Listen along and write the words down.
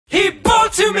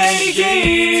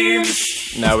many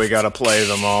games. Now we gotta play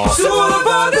them all. So all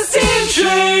about the same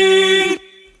train.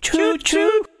 Choo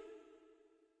choo.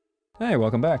 Hey,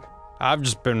 welcome back. I've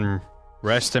just been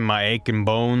resting my aching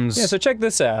bones. Yeah, so check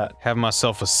this out. Have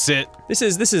myself a sit. This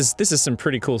is some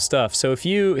pretty cool stuff. So if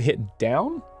you hit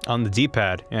down On the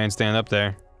D-pad, yeah, and stand up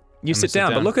there. you sit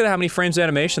down, but look at how many frames of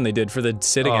animation they did for the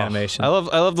sitting animation. I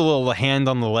love the little hand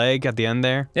on the leg at the end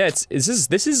there. Yeah,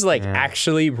 this is like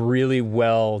actually really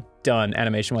well done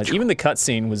animation-wise. Even the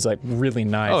cutscene was like really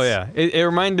nice. Oh yeah, it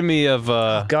reminded me of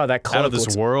God, that cloak Out of This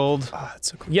looks- World. Oh,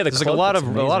 that's so cool. Yeah, There's like a lot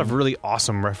of really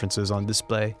awesome references on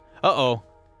display. Uh-oh.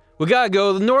 We gotta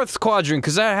go to the north quadrant,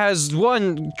 cause that has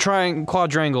one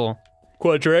quadrangle.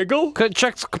 Quadrangle? Could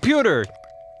check the computer.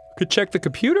 Could check the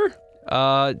computer?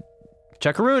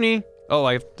 Check-a-rooney. Oh,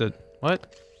 I have to,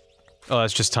 what? Oh,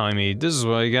 that's just telling me, this is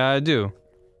what you gotta do.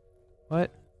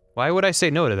 What? Why would I say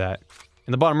no to that?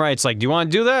 In the bottom right, it's like, do you wanna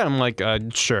do that? I'm like,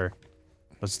 sure.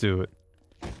 Let's do it.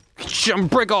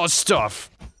 Break all this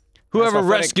stuff. Whoever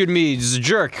rescued me is a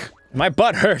jerk. My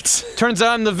butt hurts. Turns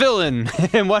out I'm the villain.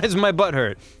 And why does my butt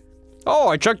hurt? Oh,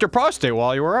 I checked your prostate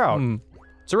while you were out.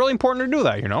 It's really important to do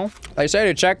that, you know? I say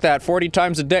to check that 40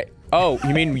 times a day. Oh,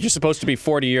 you mean you're supposed to be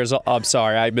 40 years old? I'm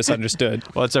sorry, I misunderstood.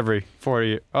 Well, it's every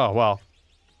 40. Oh, well.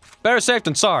 Better safe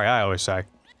than sorry, I always say.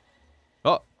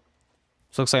 Oh.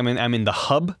 This looks like I'm in the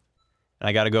hub. And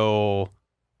I gotta go...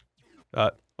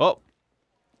 Oh,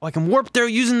 I can warp there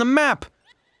using the map!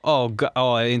 Oh, God.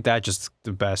 Oh, ain't that just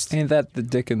the best. Ain't that the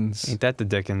Dickens? Ain't that the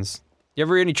Dickens. You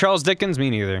ever read any Charles Dickens? Me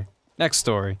neither. Next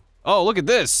story. Oh, look at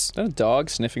this! Is that a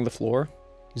dog sniffing the floor?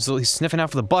 He's sniffing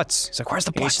out for the butts. He's like, where's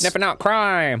the butts? He's sniffing out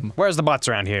crime! Where's the butts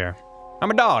around here?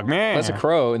 I'm a dog, man. That's a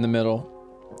crow in the middle.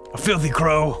 A filthy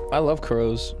crow. I love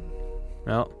crows.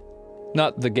 Well.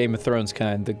 Not the Game of Thrones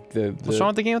kind, What's wrong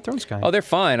with the Game of Thrones kind? Oh, they're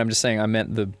fine, I'm just saying I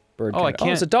meant the bird kind. I can't.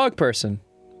 Oh, it's a dog person.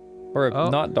 Or a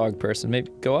not dog person.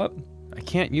 Maybe go up. I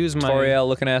can't use my... Toriel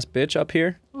looking ass bitch up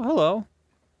here. Oh, hello.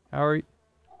 How are you?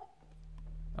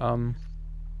 Oh,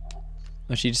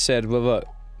 she just said, what?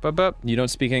 You don't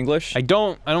speak English? I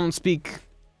don't speak...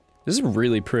 This is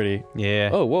really pretty. Yeah.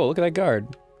 Oh, whoa, look at that guard.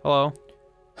 Hello.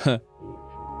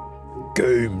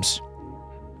 Games.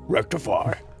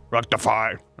 Rectify.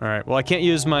 Rectify. Alright, well I can't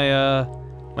use my,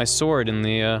 my sword in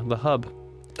the hub.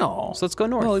 Oh. So let's go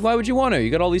north. Well, why would you want to? You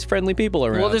got all these friendly people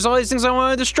around. Well, there's all these things I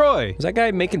want to destroy. Is that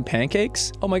guy making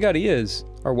pancakes? Oh my god, he is.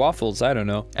 Or waffles, I don't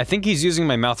know. I think he's using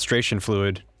my mouthstration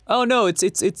fluid. Oh no,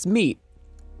 it's meat.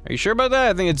 Are you sure about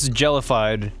that? I think it's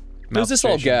jellified. Who's this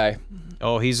old guy?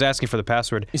 Oh, he's asking for the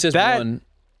password. He says that, one.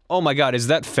 Oh my god, is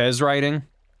that Fez writing?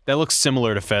 That looks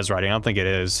similar to Fez writing. I don't think it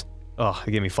is. Oh,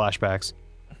 it gave me flashbacks.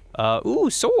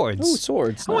 Ooh, swords. Ooh,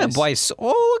 swords. I want to buy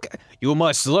oh, look. You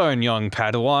must learn, young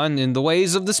Padawan, in the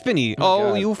ways of the spinny.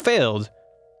 Oh, you failed.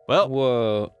 Well.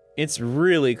 Whoa. It's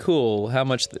really cool how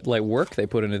much, like, work they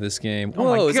put into this game.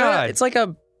 Oh my god. It's like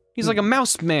a... He's like a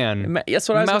mouse man. That's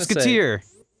what I was gonna say.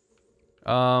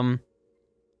 Mouseketeer.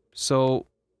 So...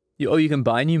 you can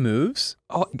buy new moves?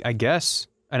 Oh, I guess.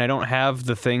 And I don't have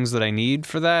the things that I need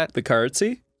for that. The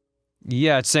currency?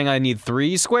 Yeah, it's saying I need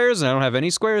 3 squares, and I don't have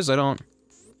any squares. I don't...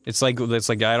 It's like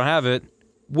I don't have it.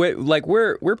 Wait, like,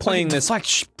 we're playing this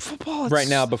football, right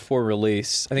now before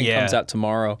release. I think it comes out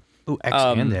tomorrow. Ooh,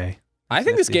 X-Ande. I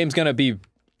think this game's gonna be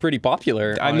pretty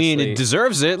popular, I mean, it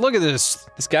deserves it. Look at this.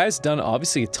 This guy's done,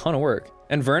 obviously, a ton of work.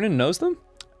 And Vernon knows them?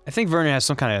 I think Vernon has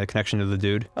some kind of connection to the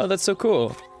dude. Oh, that's so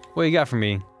cool. What you got for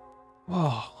me?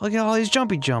 Whoa, look at all these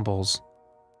jumpy jumbles.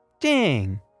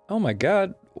 Dang. Oh my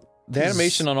god. The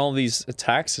animation on all these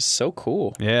attacks is so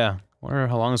cool. Yeah. Wonder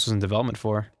how long this was in development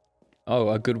for. Oh,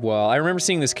 a good while. I remember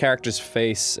seeing this character's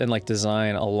face and, like,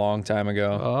 design a long time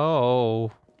ago.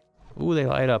 Oh. Ooh, they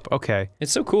light up. Okay.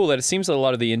 It's so cool that it seems that a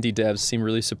lot of the indie devs seem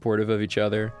really supportive of each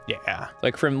other. Yeah.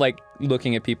 Like, from, like,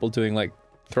 looking at people doing, like,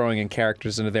 throwing in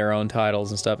characters into their own titles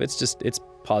and stuff, it's just, it's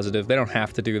positive. They don't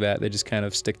have to do that. They just kind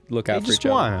of look out for each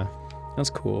other.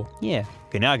 That's cool. Yeah.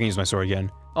 Okay, now I can use my sword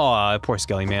again. Oh, poor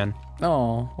Skelly man.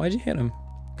 Oh, why'd you hit him?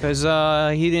 Because,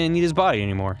 he didn't need his body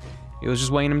anymore. It was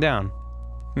just weighing him down.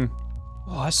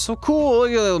 Oh, that's so cool.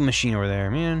 Look at the little machine over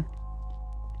there, man.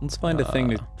 Let's find a thing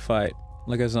to fight.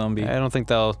 Like a zombie. I don't think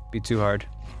that'll be too hard.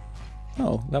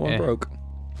 Oh, that one broke.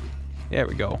 There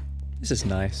we go. This is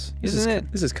nice. Isn't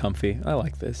it? This is comfy. I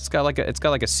like this. It's got like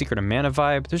a Secret of Mana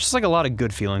vibe. There's just like a lot of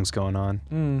good feelings going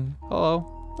on.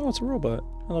 Hello. Oh, it's a robot.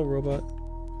 Hello, robot.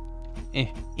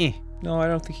 No, I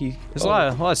don't think he... There's a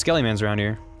lot of Skelly-mans around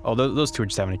here. Oh, those two are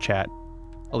just having a chat.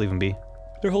 I'll leave them be.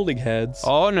 They're holding heads.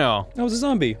 Oh no. That was a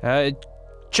zombie.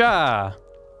 Cha!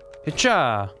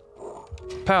 Cha!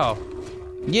 Pow!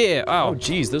 Yeah! Ow! Oh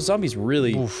jeez, those zombies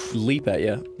really leap at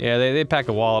you. Yeah, they pack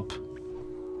a wallop.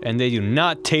 And they do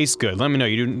not taste good. Let me know.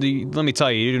 Let me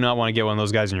tell you, you do not want to get one of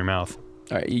those guys in your mouth.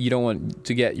 Alright, you don't want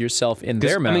to get yourself in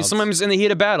their mouth. I mean, sometimes in the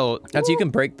heat of battle... That's you can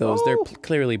break those. They're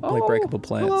clearly like breakable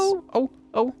plants. Oh.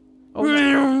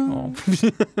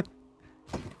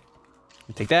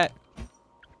 Take that.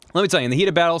 Let me tell you, in the heat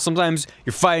of battle, sometimes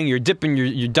you're fighting, you're dipping,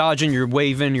 you're dodging, you're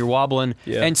waving, you're wobbling,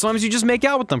 and sometimes you just make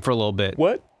out with them for a little bit.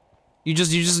 What? Your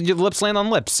lips land on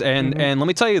lips, and let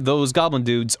me tell you, those goblin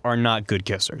dudes are not good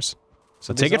kissers.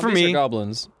 So take it from me.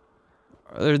 Goblins.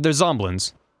 They're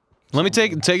zomblins. Let me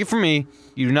take it from me.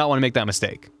 You do not want to make that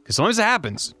mistake, because sometimes it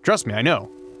happens. Trust me, I know.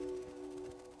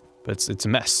 But it's a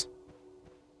mess.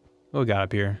 What we got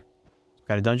up here?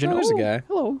 Got a dungeon? Oh, there's a guy.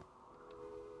 Hello.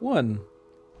 One.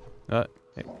 Hey.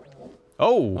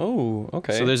 Oh. Oh,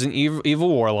 okay. So there's an evil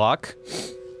warlock.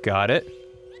 Got it.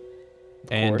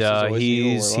 And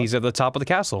he's at the top of the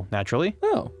castle, naturally.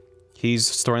 Oh. He's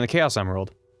storing the Chaos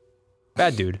Emerald.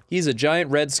 Bad dude. He's a giant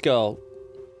red skull.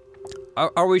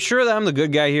 Are we sure that I'm the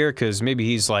good guy here? Because maybe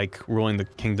he's like ruling the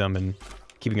kingdom and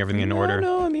keeping everything in order.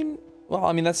 No, I mean, well,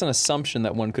 I mean that's an assumption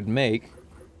that one could make.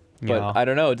 But Yeah. I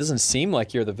don't know. It doesn't seem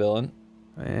like you're the villain.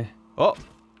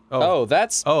 Oh,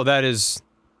 that's. Oh, that is.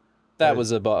 That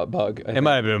was a bug. It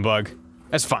might have been a bug.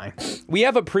 That's fine. We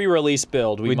have a pre-release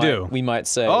build. We might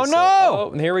say. Oh so.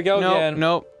 no! Oh, here we go again.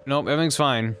 Nope. Everything's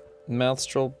fine.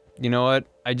 Mouthstrel. You know what?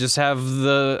 I just got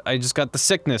the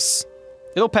sickness.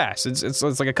 It'll pass. It's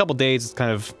like a couple days. It's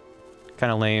kind of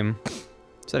lame.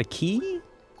 Is that a key?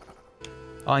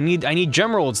 Oh, I need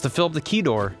gemeralds to fill up the key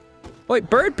door. Wait,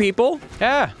 bird people?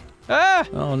 Ah!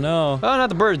 Oh no. Oh, not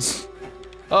the birds.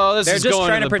 Oh, this They're is just going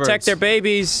trying to protect birds. their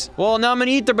babies. Well, now I'm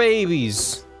gonna eat their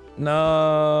babies.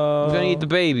 No. I'm gonna eat the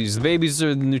babies. The babies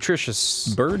are nutritious.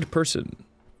 Bird person.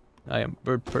 I am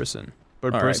bird person.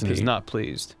 Bird R.I.P. person is not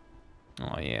pleased.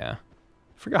 Oh yeah.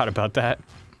 Forgot about that.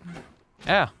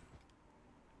 Ah.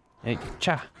 Hey,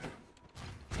 cha.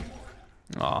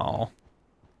 Oh.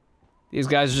 These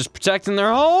guys are just protecting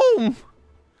their home.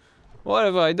 What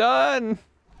have I done?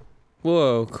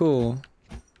 Whoa, cool.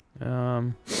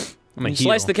 I'm gonna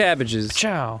Slice the cabbages.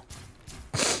 Chow.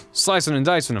 Slicing and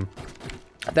dicing them.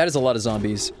 That is a lot of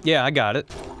zombies. Yeah, I got it.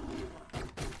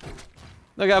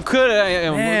 Look how good I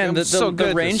am. Man, I'm so good the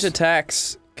at ranged this.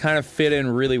 attacks kind of fit in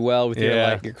really well with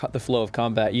the flow of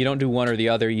combat. You don't do one or the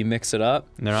other, you mix it up.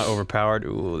 And they're not overpowered.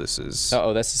 Ooh, this is...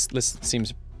 Uh-oh, this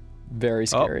seems very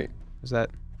scary. Is that...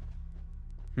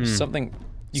 Something...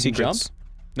 You Secrets. can jump?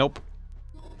 Nope.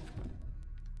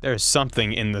 There's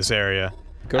something in this area.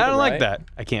 Go to I the don't like right. that.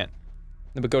 I can't.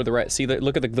 No, but go to the right. See,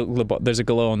 look at there's a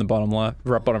glow on the bottom left,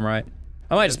 bottom right.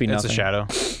 I might just be nothing. It's a shadow.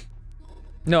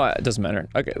 No, it doesn't matter.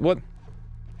 Okay, what?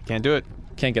 Can't do it.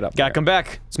 Can't get up Gotta there. come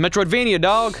back. It's Metroidvania,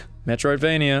 dog.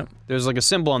 Metroidvania. There's like a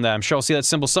symbol on that. I'm sure I'll see that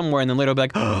symbol somewhere, and then later I'll be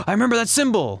like, oh, I remember that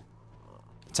symbol.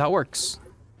 That's how it works.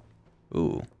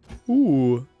 Ooh.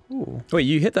 Ooh. Wait,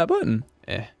 you hit that button.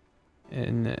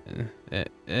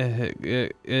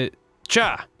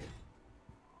 Cha.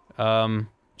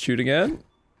 Shoot again.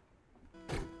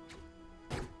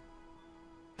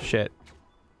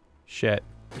 Shit.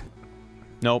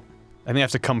 Nope. I think I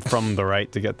have to come from the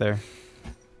right to get there.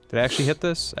 Did I actually hit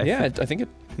this? I think it.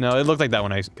 No, it looked like that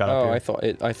when I got up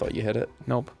here. I thought you hit it.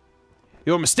 Nope.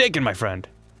 You're mistaken, my friend.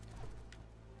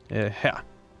 Yeah.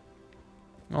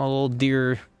 Oh, little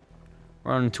deer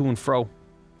running to and fro.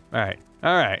 Alright.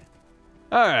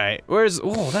 Where's...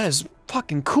 Oh, that is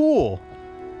fucking cool.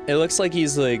 It looks like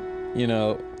he's like, you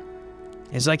know...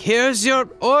 He's like, here's your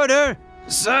order,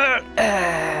 sir.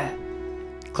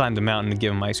 Climbed the mountain to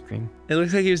give him ice cream. It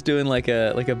looks like he was doing like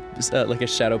a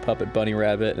shadow puppet bunny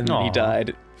rabbit, and then he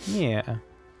died. Yeah.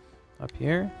 Up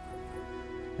here.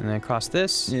 And then across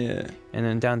this. Yeah. And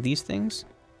then down these things.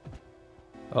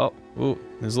 Oh, ooh,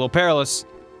 this is a little perilous.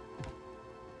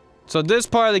 So this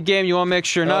part of the game, you want to make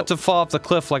sure not to fall off the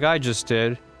cliff like I just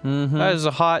did. That is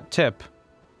a hot tip.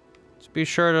 Just be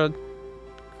sure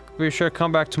to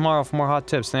come back tomorrow for more hot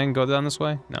tips. Then go down this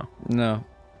way? No.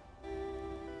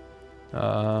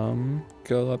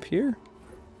 Go up here?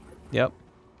 Yep.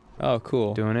 Oh,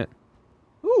 cool. Doing it.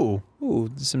 Ooh. Ooh,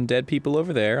 there's some dead people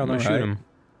over there on the right. Shoot him.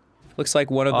 Looks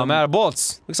like one of them... I'm out of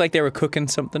bullets. Looks like they were cooking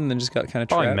something and then just got kind of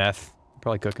trapped. Probably meth.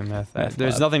 Probably cooking meth. Meth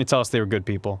There's lab. nothing to tell us they were good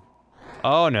people.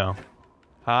 Oh no.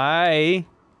 Hi.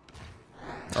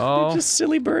 Oh. They're just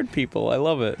silly bird people. I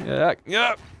love it.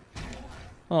 Yeah.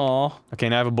 Aw. Okay,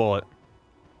 now I have a bullet.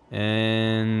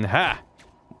 And ha.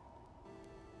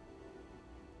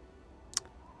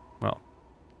 Well,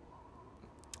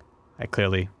 I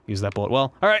clearly used that bullet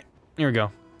well. All right, here we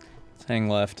go. Hang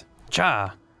left.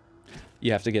 Cha.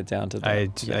 You have to get down to the...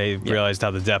 I realized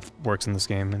how the depth works in this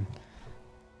game, and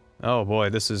oh boy,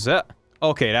 this is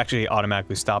Okay, it actually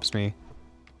automatically stops me.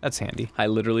 That's handy. I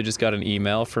literally just got an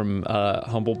email from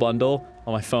Humble Bundle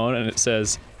on my phone, and it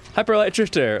says, Hyper Light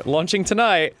Drifter, launching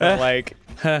tonight. I'm like,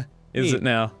 huh, is it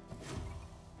now?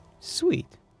 Sweet.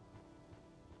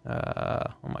 Oh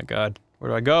my god. Where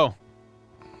do I go?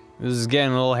 This is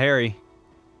getting a little hairy.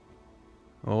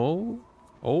 Oh.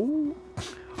 Oh.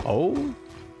 Oh.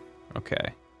 Okay.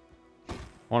 I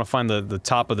want to find the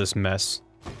top of this mess.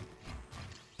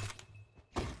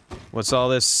 What's all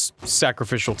this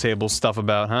sacrificial table stuff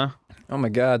about, huh? Oh my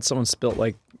god, someone spilt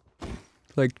like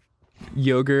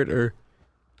yogurt or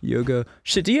yoga.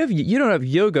 Shit, you don't have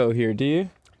yogo here, do you?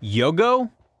 Yogo?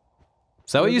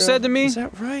 Is that what you said to me? Is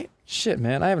that right? Shit,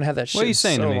 man, I haven't had that shit What are you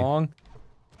saying in so to me? long.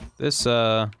 This,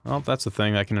 well, that's a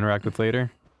thing I can interact with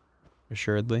later.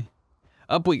 Assuredly.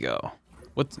 Up we go.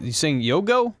 What, you saying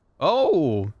Yogo?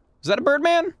 Oh! Is that a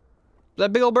Birdman? Is that a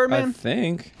big old Birdman? I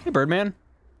think. Hey, Birdman.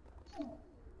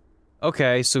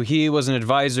 Okay, so he was an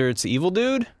advisor to Evil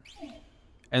Dude.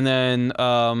 And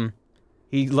then,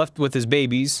 he left with his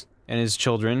babies and his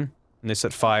children, and they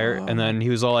set fire, and then he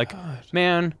was all like,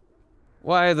 man,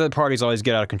 why the parties always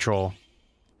get out of control?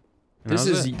 And This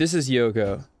is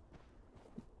Yogo.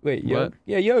 Wait, What?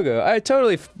 Yeah, Yogo. I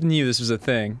totally knew this was a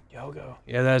thing. Yogo.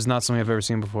 Yeah, that is not something I've ever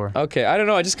seen before. Okay, I don't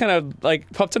know, I just kind of,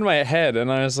 like, popped into my head,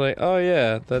 and I was like, oh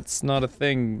yeah, that's not a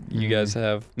thing you guys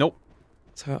have. Nope.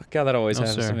 So, God, that always No,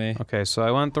 happens sir. to me. Okay, so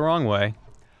I went the wrong way.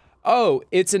 Oh,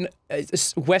 it's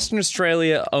Western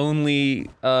Australia only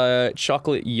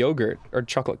chocolate yogurt, or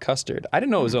chocolate custard. I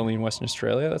didn't know it was only in Western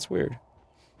Australia, that's weird.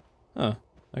 Huh,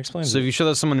 that explains So if it. you show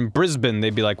that to someone in Brisbane,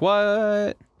 they'd be like,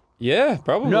 what? Yeah,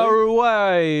 probably. No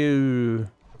way.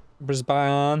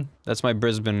 Brisbane. That's my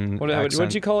Brisbane What accent.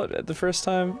 did you call it at the first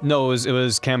time? No, it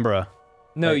was Canberra.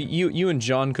 No, you and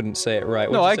John couldn't say it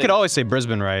right. No, What'd you I say? could always say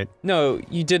Brisbane right. No,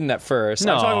 you didn't at first.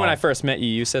 I'm No. talking when I first met you.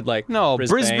 You said like No,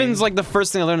 Brisbane. Brisbane's like the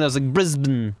first thing I learned. I was like,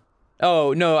 Brisbane.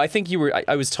 Oh no, I think you were.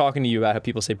 I was talking to you about how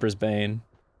people say Brisbane.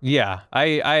 Yeah,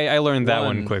 I learned that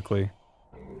one One. quickly.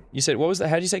 You said what was that?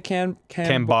 How did you say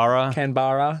Canberra.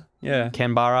 Canberra. Yeah.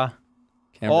 Canberra.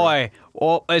 Canberra. Oi,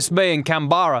 oh, it's me in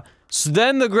Canberra. So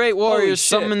then the Great Holy Warriors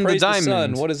shit, summoned the praise diamond.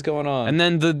 sun. What is going on? And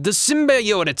then the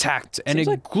symbiote attacked, and Seems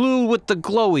it like- glued with the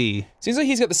glowy. Seems like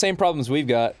he's got the same problems we've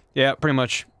got. Yeah, pretty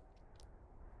much.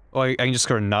 Oh, I can just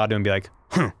sort of nod to him and be like,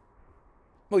 huh.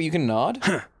 Well, you can nod.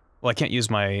 Well, I can't use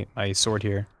my sword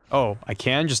here. Oh, I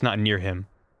can, just not near him.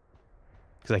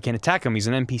 Because I can't attack him, he's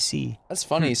an NPC. That's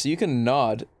funny. So you can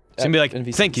nod. So I'm be like, at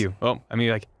NPCs. thank you. Oh, I mean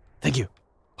like, thank you.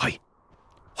 Hi.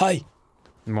 Hi.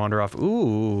 And wander off.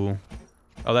 Ooh.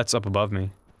 Oh, that's up above me.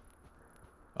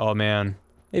 Oh man.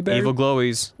 Hey, Barry. Evil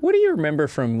glowies. What do you remember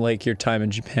from like your time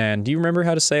in Japan? Do you remember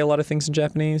how to say a lot of things in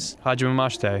Japanese? Hajime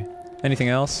mashite. Anything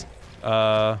else?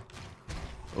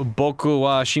 Boku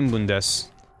wa shimbun desu.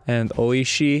 And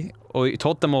oishi.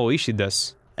 Totemo oishi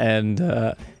desu. And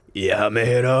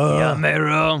Yamero.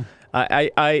 Yamero.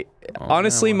 I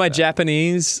honestly, man, I want my that.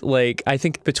 Japanese, like, I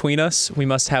think between us, we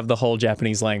must have the whole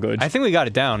Japanese language. I think we got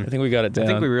it down. I think we got it down. I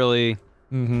think we really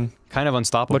kind of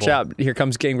unstoppable. Watch out, here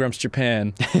comes GameGrumps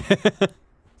Japan.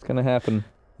 It's gonna happen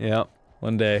Yeah.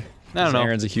 one day. I don't know.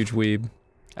 Aaron's a huge weeb.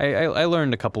 I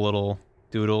learned a couple little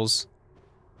doodles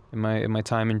in my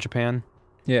time in Japan.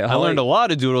 Yeah, I learned a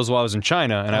lot of doodles while I was in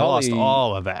China, and I lost Holly-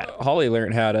 all of that. Holly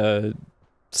learned how to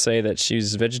say that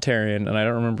she's vegetarian, and I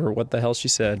don't remember what the hell she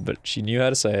said, but she knew how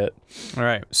to say it. All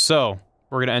right, so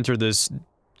we're gonna enter this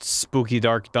spooky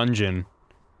dark dungeon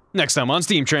next time on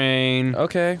Steam Train.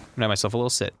 Okay. I'm gonna have myself a little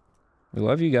sit. We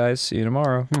love you guys. See you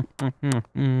tomorrow.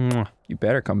 You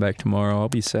better come back tomorrow. I'll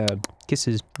be sad.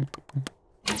 Kisses.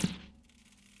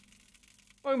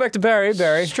 Welcome back to Barry.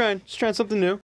 Barry. Just trying something new.